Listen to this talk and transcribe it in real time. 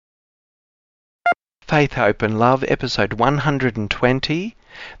Faith, Hope and Love, episode 120,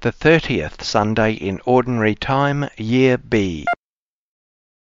 the 30th Sunday in Ordinary Time, Year B.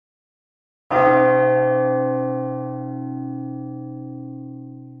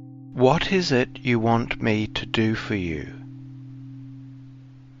 What is it you want me to do for you?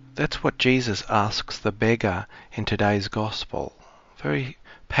 That's what Jesus asks the beggar in today's Gospel. Very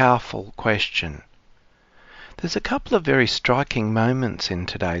powerful question. There's a couple of very striking moments in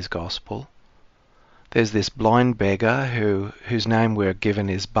today's Gospel. There's this blind beggar whose name we're given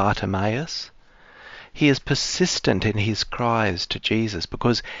is Bartimaeus. He is persistent in his cries to Jesus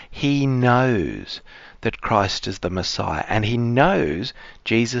because he knows that Christ is the Messiah and he knows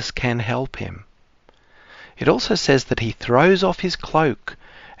Jesus can help him. It also says that he throws off his cloak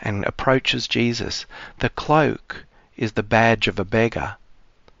and approaches Jesus. The cloak is the badge of a beggar.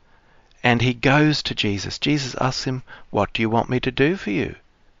 And he goes to Jesus. Jesus asks him, "What do you want me to do for you?"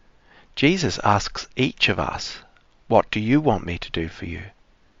 Jesus asks each of us, "What do you want me to do for you?"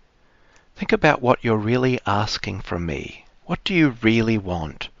 Think about what you're really asking from me. What do you really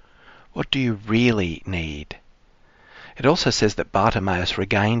want? What do you really need? It also says that Bartimaeus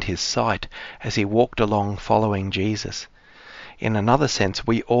regained his sight as he walked along following Jesus. In another sense,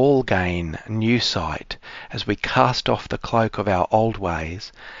 we all gain new sight as we cast off the cloak of our old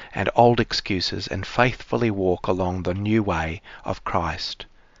ways and old excuses and faithfully walk along the new way of Christ.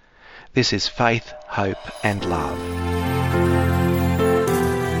 This is Faith, Hope and Love.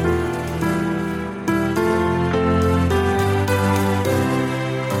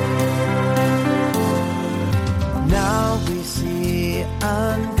 Now we see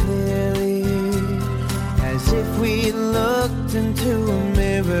unclearly, as if we looked into a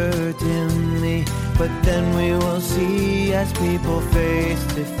mirror dimly, but then we will see as people face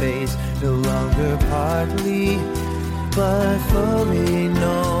to face, no longer partly, but fully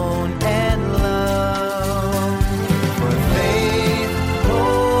known and loved. For faith,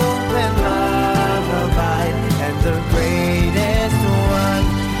 hope, and love abide, and the greatest one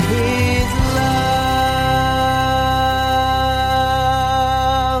is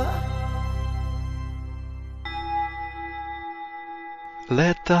love.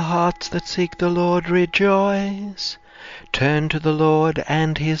 Let the hearts that seek the Lord rejoice. Turn to the Lord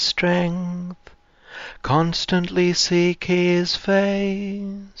and his strength. Constantly seek his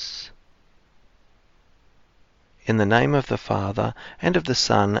face. In the name of the Father, and of the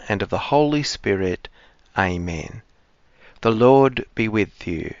Son, and of the Holy Spirit. Amen. The Lord be with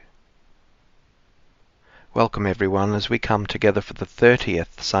you. Welcome everyone as we come together for the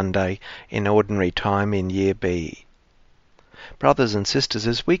 30th Sunday in Ordinary Time in Year B. Brothers and sisters,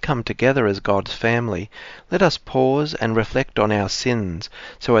 as we come together as God's family, let us pause and reflect on our sins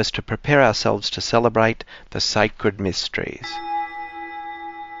so as to prepare ourselves to celebrate the sacred mysteries.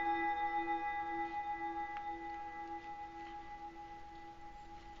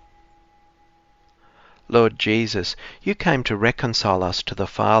 Lord Jesus, you came to reconcile us to the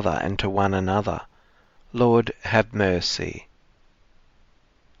Father and to one another. Lord, have mercy.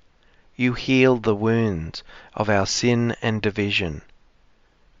 You healed the wounds of our sin and division.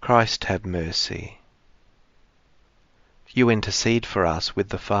 Christ, have mercy. You intercede for us with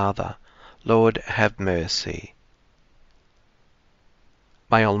the Father. Lord, have mercy.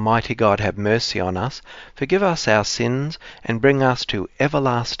 May Almighty God have mercy on us, forgive us our sins, and bring us to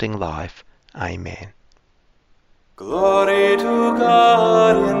everlasting life. Amen. Glory to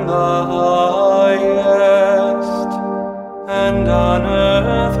God in the highest, and on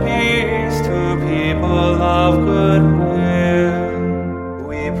earth peace to people of good will.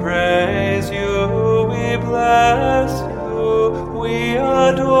 We praise you, we bless you, we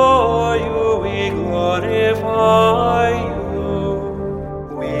adore you, we glorify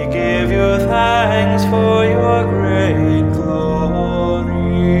you. We give you thanks for your great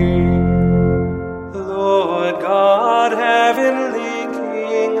glory. Lord God, heavenly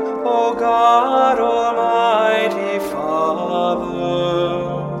King, O God, Almighty Father,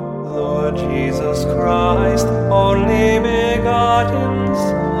 Lord Jesus Christ, only begotten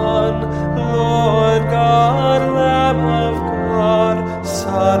Son, Lord God, Lamb of God,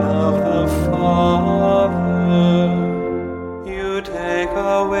 Son of the Father, you take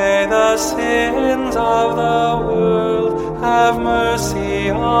away the sins of the world, have mercy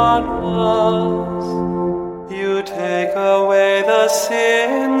on us. You take away the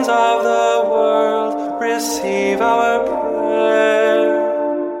sins of the world, receive our prayer.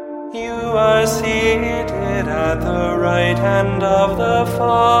 You are seated at the right hand of the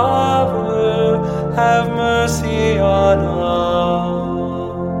Father, have mercy on us.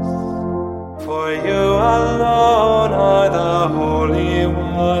 For you alone are the Holy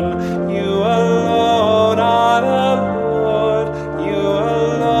One, you alone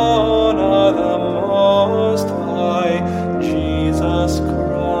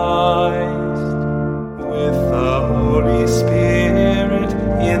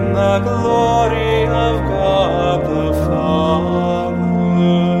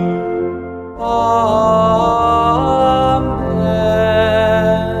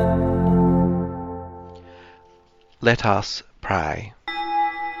Let us pray.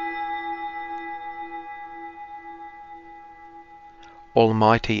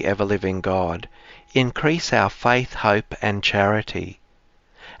 Almighty ever-living God, increase our faith, hope and charity,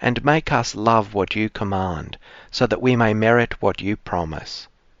 and make us love what you command, so that we may merit what you promise.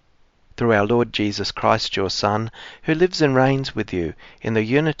 Through our Lord Jesus Christ, your Son, who lives and reigns with you in the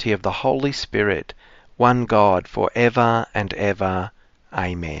unity of the Holy Spirit, one God, for ever and ever.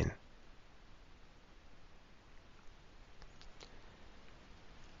 Amen.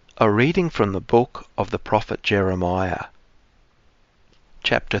 A reading from the book of the prophet Jeremiah,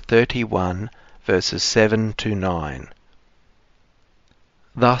 chapter 31, verses 7 to 9.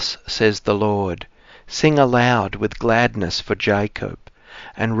 Thus says the Lord, sing aloud with gladness for Jacob,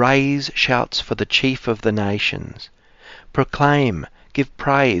 and raise shouts for the chief of the nations. Proclaim, give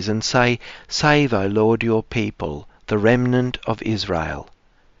praise, and say, save, O Lord, your people, the remnant of Israel.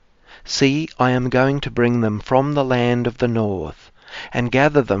 See, I am going to bring them from the land of the north, and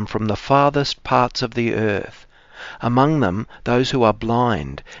gather them from the farthest parts of the earth. Among them those who are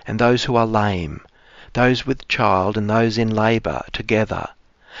blind and those who are lame, those with child and those in labour together.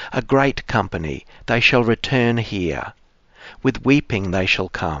 A great company, they shall return here. With weeping they shall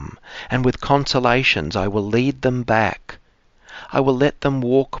come, and with consolations I will lead them back. I will let them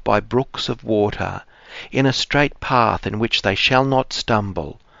walk by brooks of water, in a straight path in which they shall not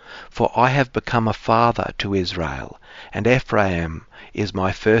stumble. For I have become a father to Israel, and Ephraim is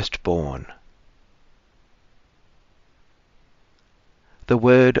my firstborn. The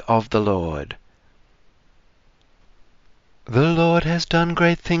word of the Lord. The Lord has done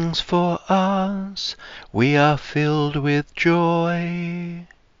great things for us. We are filled with joy.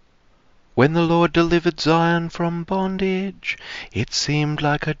 When the Lord delivered Zion from bondage, it seemed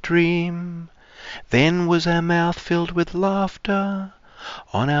like a dream. Then was our mouth filled with laughter.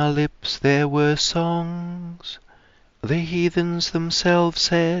 On our lips there were songs. The heathens themselves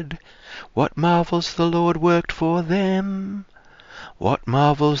said, what marvels the Lord worked for them! What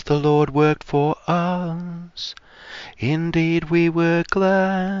marvels the Lord worked for us! Indeed we were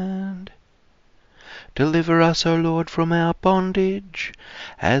glad. Deliver us, O Lord, from our bondage,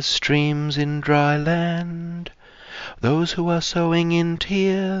 as streams in dry land. Those who are sowing in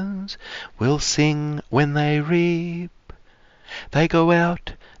tears will sing when they reap. They go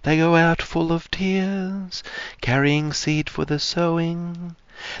out full of tears, carrying seed for the sowing.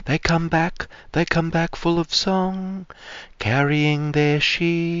 They come back full of song, carrying their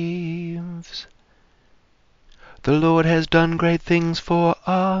sheaves. The Lord has done great things for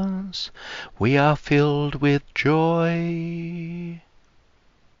us. We are filled with joy.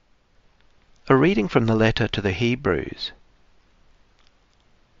 A reading from the letter to the Hebrews,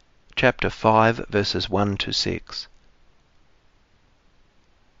 chapter 5, verses 1 to 6.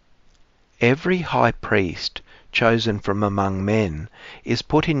 Every high priest chosen from among men is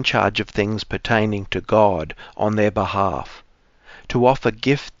put in charge of things pertaining to God on their behalf, to offer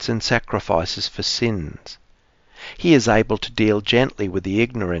gifts and sacrifices for sins. He is able to deal gently with the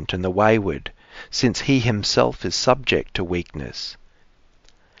ignorant and the wayward, since he himself is subject to weakness.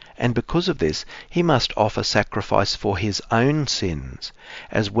 And because of this, he must offer sacrifice for his own sins,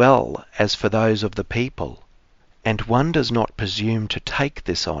 as well as for those of the people. And one does not presume to take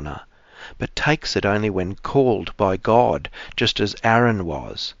this honour, but takes it only when called by God, just as Aaron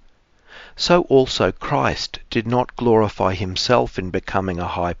was. So also Christ did not glorify himself in becoming a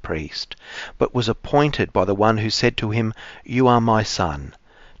high priest, but was appointed by the one who said to him, You are my son,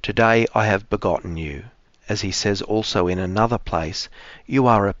 today I have begotten you. As he says also in another place, You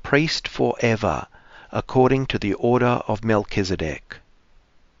are a priest forever, according to the order of Melchizedek.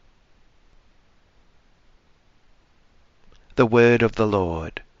 The word of the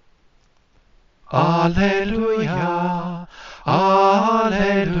Lord. Alleluia,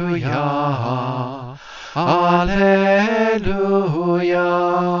 Alleluia, Alleluia.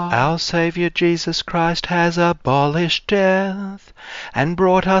 Our Saviour Jesus Christ has abolished death and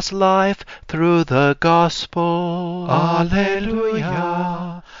brought us life through the gospel.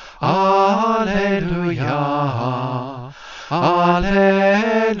 Alleluia, Alleluia,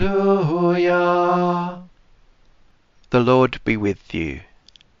 Alleluia. The Lord be with you.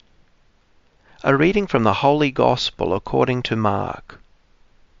 A reading from the Holy Gospel according to Mark,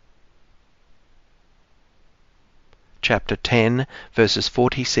 chapter 10, verses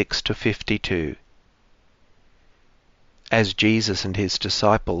 46 to 52. As Jesus and his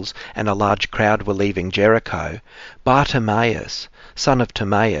disciples and a large crowd were leaving Jericho, Bartimaeus, son of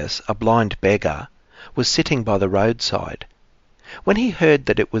Timaeus, a blind beggar, was sitting by the roadside. When he heard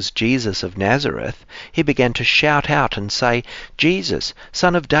that it was Jesus of Nazareth, he began to shout out and say, Jesus,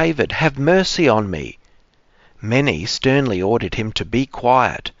 Son of David, have mercy on me. Many sternly ordered him to be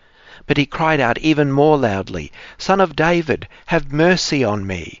quiet, but he cried out even more loudly, "Son of David, have mercy on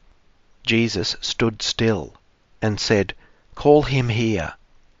me." Jesus stood still and said, "Call him here."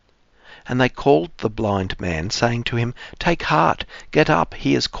 And they called the blind man, saying to him, "Take heart, get up,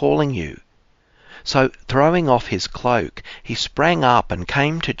 he is calling you." So throwing off his cloak, he sprang up and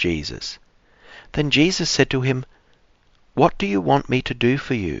came to Jesus. Then Jesus said to him, "What do you want me to do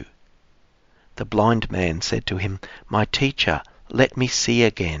for you?" The blind man said to him, "My teacher, let me see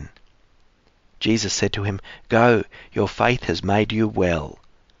again." Jesus said to him, "Go, your faith has made you well."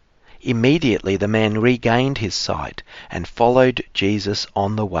 Immediately the man regained his sight and followed Jesus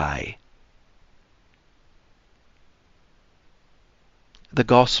on the way. The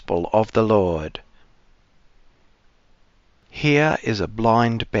Gospel of the Lord. Here is a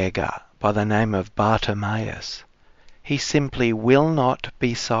blind beggar by the name of Bartimaeus. He simply will not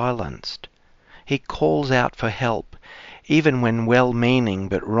be silenced. He calls out for help, even when well-meaning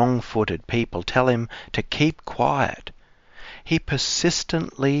but wrong-footed people tell him to keep quiet. He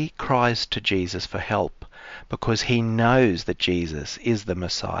persistently cries to Jesus for help because he knows that Jesus is the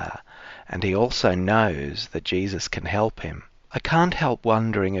Messiah, and he also knows that Jesus can help him. I can't help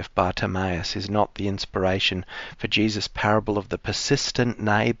wondering if Bartimaeus is not the inspiration for Jesus' parable of the persistent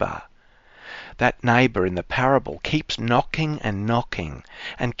neighbour. That neighbour in the parable keeps knocking and knocking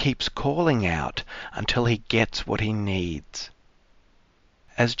and keeps calling out until he gets what he needs.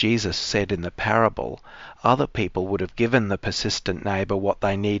 As Jesus said in the parable, other people would have given the persistent neighbour what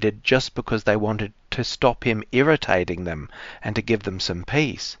they needed just because they wanted to stop him irritating them and to give them some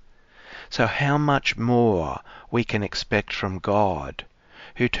peace. So how much more we can expect from God,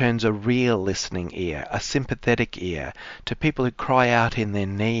 who turns a real listening ear, a sympathetic ear, to people who cry out in their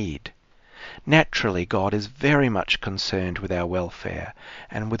need. Naturally, God is very much concerned with our welfare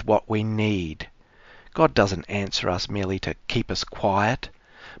and with what we need. God doesn't answer us merely to keep us quiet,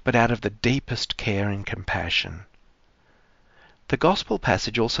 but out of the deepest care and compassion. The Gospel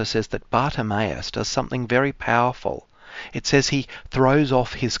passage also says that Bartimaeus does something very powerful. It says he throws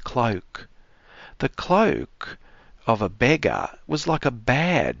off his cloak. The cloak of a beggar was like a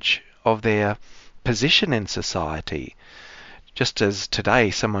badge of their position in society. Just as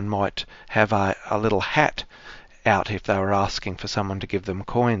today someone might have a little hat out if they were asking for someone to give them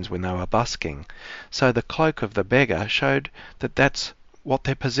coins when they were busking. So the cloak of the beggar showed that that's what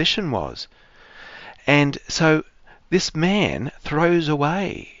their position was. And so this man throws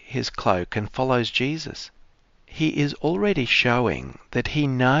away his cloak and follows Jesus. He is already showing that he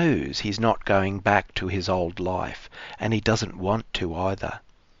knows he's not going back to his old life, and he doesn't want to either.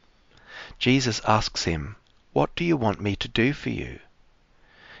 Jesus asks him, "What do you want me to do for you?"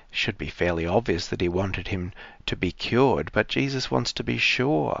 It should be fairly obvious that he wanted him to be cured, but Jesus wants to be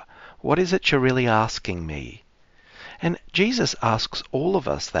sure. What is it you're really asking me? And Jesus asks all of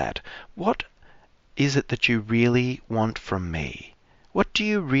us that. What is it that you really want from me? What do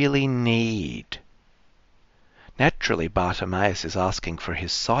you really need? Naturally, Bartimaeus is asking for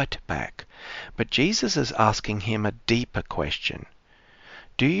his sight back, but Jesus is asking him a deeper question.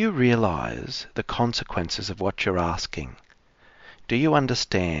 Do you realize the consequences of what you're asking? Do you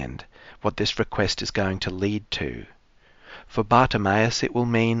understand what this request is going to lead to? For Bartimaeus, it will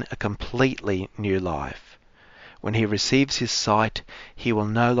mean a completely new life. When he receives his sight, he will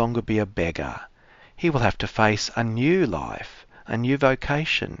no longer be a beggar. He will have to face a new life, a new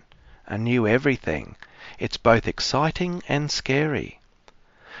vocation, a new everything. It's both exciting and scary.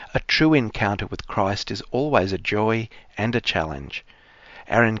 A true encounter with Christ is always a joy and a challenge.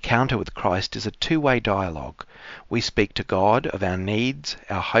 Our encounter with Christ is a two-way dialogue. We speak to God of our needs,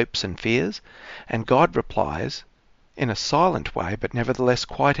 our hopes and fears, and God replies, in a silent way, but nevertheless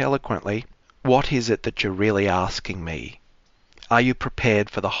quite eloquently, "What is it that you're really asking me? Are you prepared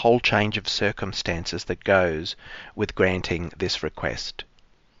for the whole change of circumstances that goes with granting this request?"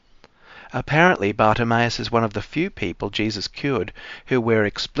 Apparently, Bartimaeus is one of the few people Jesus cured who we're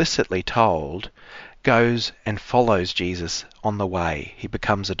explicitly told goes and follows Jesus on the way. He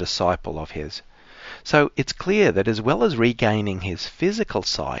becomes a disciple of his. So it's clear that as well as regaining his physical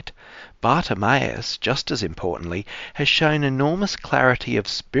sight, Bartimaeus, just as importantly, has shown enormous clarity of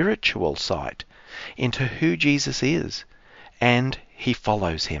spiritual sight into who Jesus is, and he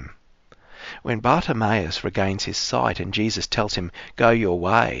follows him. When Bartimaeus regains his sight and Jesus tells him, "Go your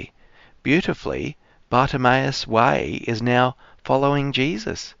way," beautifully, Bartimaeus' way is now following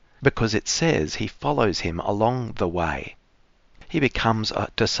Jesus, because it says he follows him along the way. He becomes a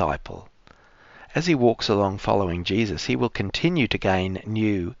disciple. As he walks along following Jesus, he will continue to gain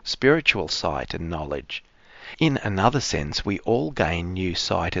new spiritual sight and knowledge. In another sense, we all gain new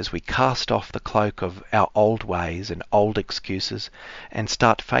sight as we cast off the cloak of our old ways and old excuses and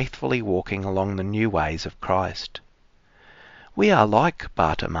start faithfully walking along the new ways of Christ. We are like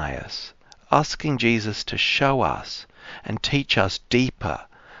Bartimaeus, asking Jesus to show us and teach us deeper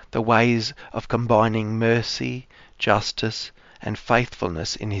the ways of combining mercy, justice, and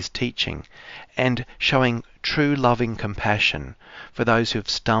faithfulness in his teaching, and showing true loving compassion for those who have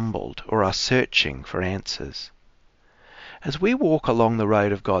stumbled or are searching for answers. As we walk along the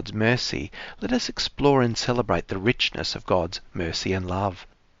road of God's mercy, let us explore and celebrate the richness of God's mercy and love.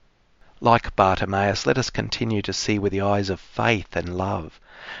 Like Bartimaeus, let us continue to see with the eyes of faith and love,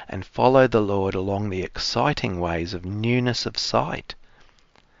 and follow the Lord along the exciting ways of newness of sight.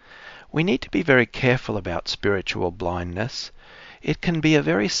 We need to be very careful about spiritual blindness. It can be a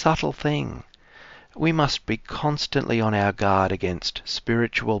very subtle thing. We must be constantly on our guard against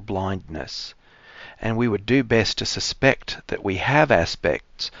spiritual blindness, and we would do best to suspect that we have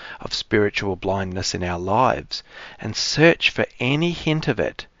aspects of spiritual blindness in our lives and search for any hint of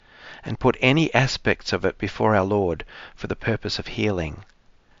it and put any aspects of it before our Lord for the purpose of healing.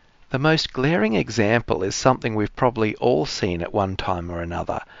 The most glaring example is something we've probably all seen at one time or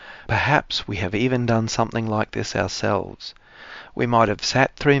another. Perhaps we have even done something like this ourselves. We might have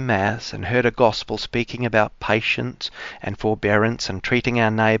sat through Mass and heard a gospel speaking about patience and forbearance and treating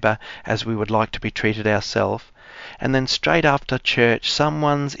our neighbour as we would like to be treated ourselves, and then straight after church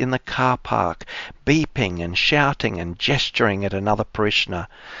someone's in the car park beeping and shouting and gesturing at another parishioner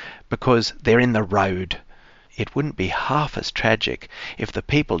because they're in the road. It wouldn't be half as tragic if the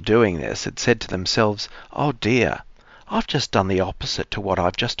people doing this had said to themselves, "Oh dear, I've just done the opposite to what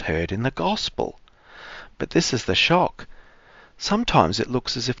I've just heard in the gospel." But this is the shock. Sometimes it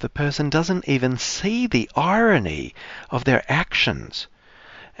looks as if the person doesn't even see the irony of their actions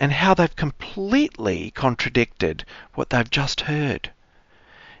and how they've completely contradicted what they've just heard.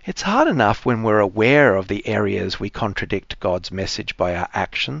 It's hard enough when we're aware of the areas we contradict God's message by our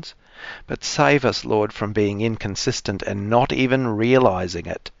actions, but save us, Lord, from being inconsistent and not even realizing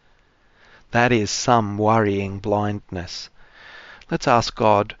it. That is some worrying blindness. Let's ask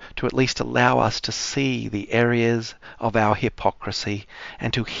God to at least allow us to see the areas of our hypocrisy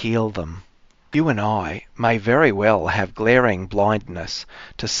and to heal them. You and I may very well have glaring blindness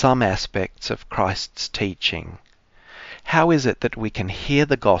to some aspects of Christ's teaching. How is it that we can hear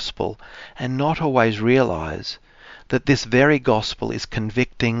the gospel and not always realize that this very gospel is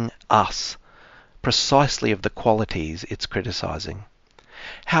convicting us precisely of the qualities it's criticizing?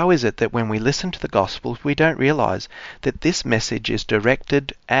 How is it that when we listen to the gospel, we don't realize that this message is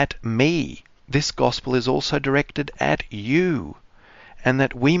directed at me? This gospel is also directed at you, and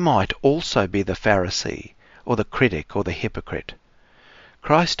that we might also be the Pharisee or the critic or the hypocrite.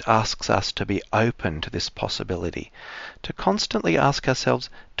 Christ asks us to be open to this possibility, to constantly ask ourselves,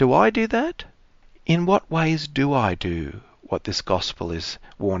 do I do that? In what ways do I do what this gospel is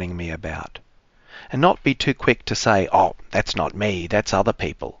warning me about? And not be too quick to say, "Oh, that's not me, that's other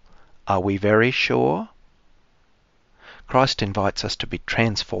people." Are we very sure? Christ invites us to be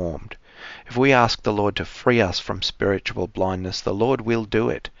transformed. If we ask the Lord to free us from spiritual blindness, the Lord will do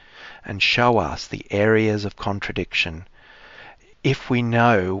it and show us the areas of contradiction, if we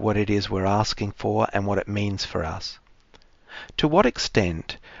know what it is we're asking for and what it means for us. To what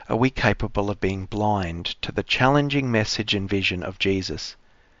extent are we capable of being blind to the challenging message and vision of Jesus?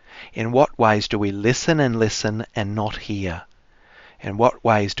 In what ways do we listen and not hear? In what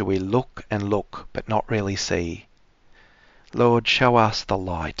ways do we look and look but not really see? Lord, show us the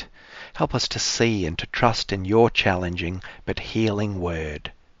light. Help us to see and to trust in your challenging but healing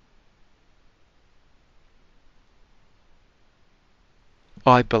word.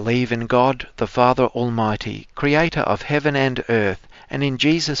 I believe in God, the Father Almighty, creator of heaven and earth, and in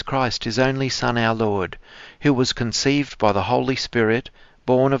Jesus Christ, his only Son, our Lord, who was conceived by the Holy Spirit,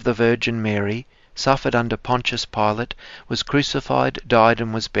 born of the Virgin Mary, suffered under Pontius Pilate, was crucified, died,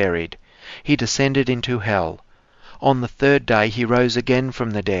 and was buried. He descended into hell. On the third day he rose again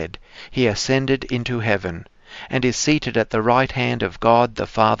from the dead. He ascended into heaven, and is seated at the right hand of God the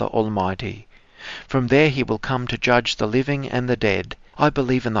Father Almighty. From there he will come to judge the living and the dead. I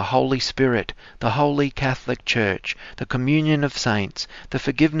believe in the Holy Spirit, the Holy Catholic Church, the communion of saints, the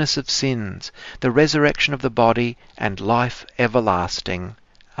forgiveness of sins, the resurrection of the body, and life everlasting.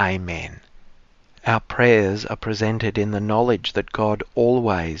 Amen. Our prayers are presented in the knowledge that God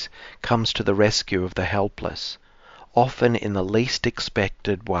always comes to the rescue of the helpless, often in the least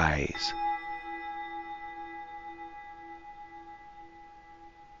expected ways.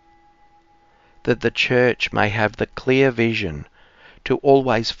 That the Church may have the clear vision to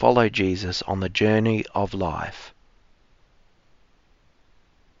always follow Jesus on the journey of life.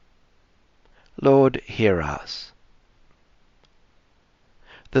 Lord, hear us.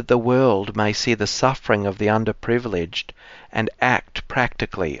 That the world may see the suffering of the underprivileged and act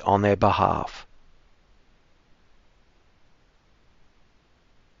practically on their behalf.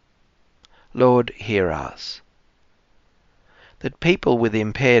 Lord, hear us. That people with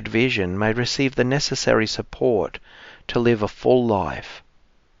impaired vision may receive the necessary support to live a full life.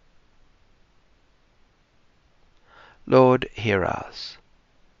 Lord, hear us.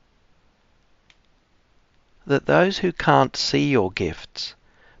 That those who can't see your gifts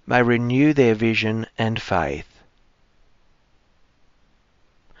may renew their vision and faith.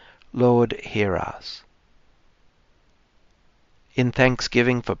 Lord, hear us. In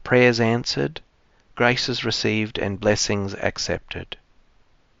thanksgiving for prayers answered, graces received and blessings accepted.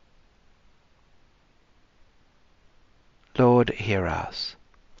 Lord, hear us.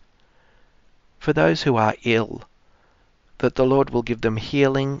 For those who are ill, that the Lord will give them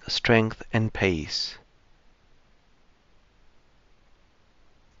healing, strength and peace.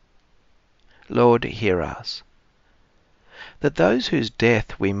 Lord, hear us. That those whose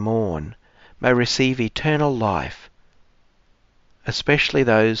death we mourn may receive eternal life, especially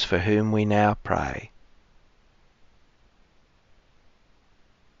those for whom we now pray.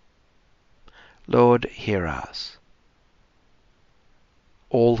 Lord, hear us.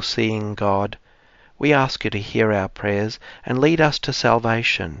 All-seeing God, we ask you to hear our prayers and lead us to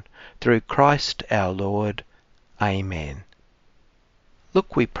salvation through Christ our Lord. Amen.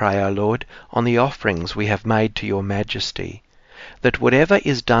 Look, we pray, O Lord, on the offerings we have made to your majesty, that whatever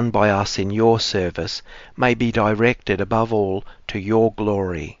is done by us in your service may be directed above all to your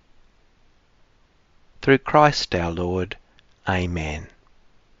glory. Through Christ our Lord. Amen.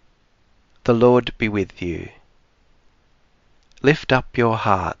 The Lord be with you. Lift up your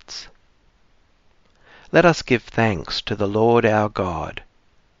hearts. Let us give thanks to the Lord our God.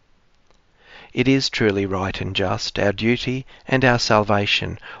 It is truly right and just, our duty and our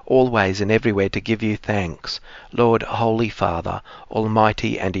salvation, always and everywhere to give you thanks, Lord, Holy Father,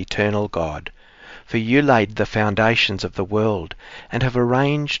 Almighty and Eternal God. For you laid the foundations of the world and have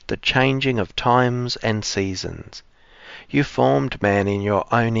arranged the changing of times and seasons. You formed man in your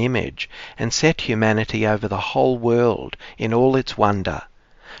own image and set humanity over the whole world in all its wonder,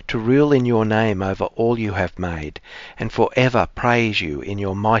 to rule in your name over all you have made, and for ever praise you in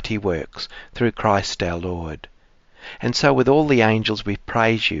your mighty works, through Christ our Lord. And so with all the angels we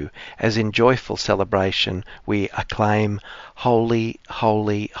praise you, as in joyful celebration we acclaim, Holy,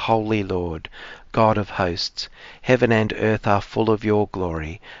 holy, holy Lord, God of hosts, heaven and earth are full of your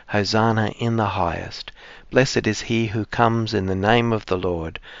glory. Hosanna in the highest. Blessed is he who comes in the name of the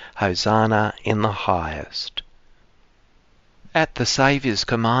Lord. Hosanna in the highest. At the Saviour's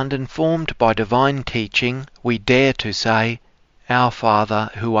command, informed by divine teaching, we dare to say, Our Father,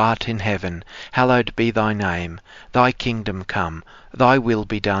 who art in heaven, hallowed be thy name. Thy kingdom come, thy will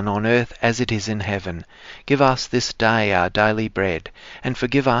be done on earth as it is in heaven. Give us this day our daily bread, and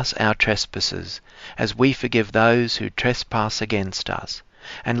forgive us our trespasses, as we forgive those who trespass against us.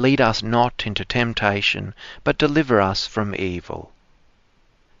 And lead us not into temptation, but deliver us from evil.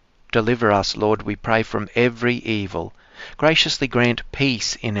 Deliver us, Lord, we pray, from every evil. Graciously grant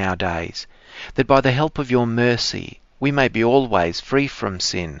peace in our days, that by the help of your mercy we may be always free from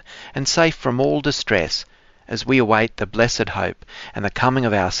sin and safe from all distress, as we await the blessed hope and the coming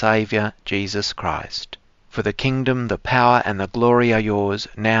of our Saviour, Jesus Christ. For the kingdom, the power and the glory are yours,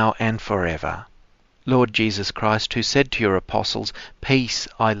 now and forever. Lord Jesus Christ, who said to your apostles, Peace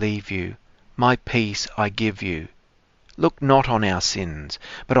I leave you, my peace I give you. Look not on our sins,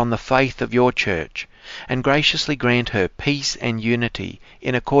 but on the faith of your church, and graciously grant her peace and unity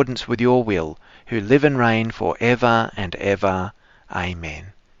in accordance with your will, who live and reign for ever and ever. Amen.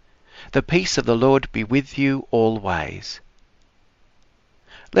 The peace of the Lord be with you always.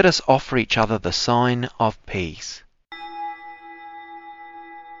 Let us offer each other the sign of peace.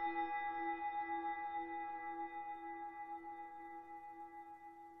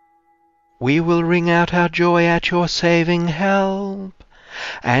 We will ring out our joy at your saving help,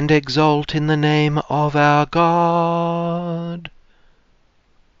 and exult in the name of our God.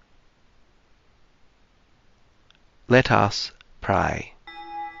 Let us pray.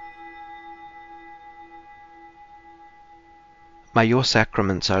 May your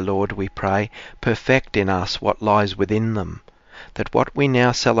sacraments, O Lord, we pray, perfect in us what lies within them, that what we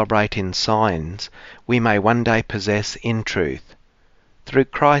now celebrate in signs we may one day possess in truth. Through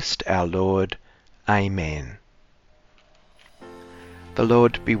Christ our Lord. Amen. The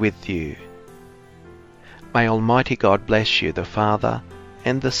Lord be with you. May Almighty God bless you, the Father,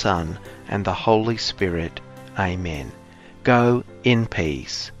 and the Son, and the Holy Spirit. Amen. Go in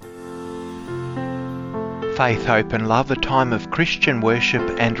peace. Faith, Hope and Love, a time of Christian worship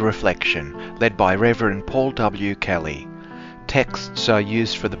and reflection, led by Reverend Paul W. Kelly. Texts are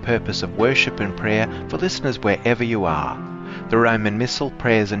used for the purpose of worship and prayer for listeners wherever you are. The Roman Missal,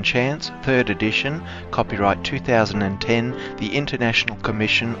 Prayers and Chants, 3rd edition, copyright 2010, the International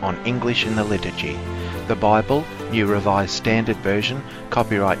Commission on English in the Liturgy. The Bible, New Revised Standard Version,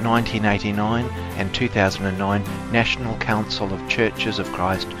 copyright 1989 and 2009, National Council of Churches of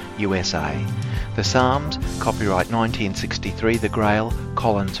Christ, USA. The Psalms, copyright 1963, The Grail,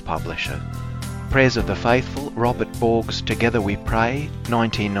 Collins Publisher. Prayers of the Faithful, Robert Borg's Together We Pray,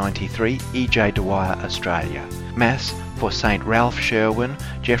 1993, E.J. Dwyer, Australia. Mass for St. Ralph Sherwin,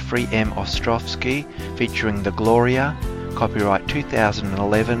 Jeffrey M. Ostrovsky, featuring the Gloria, copyright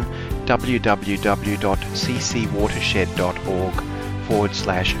 2011,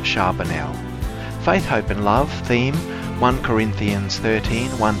 www.ccwatershed.org/Charbonnel. Faith, Hope and Love theme, 1 Corinthians 13,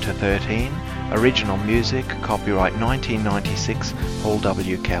 1-13, original music, copyright 1996, Paul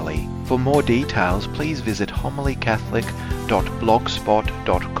W. Kelly. For more details, please visit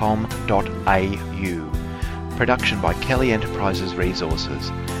homilycatholic.blogspot.com.au. Production by Kelly Enterprises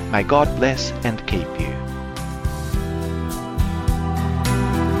Resources. May God bless and keep you.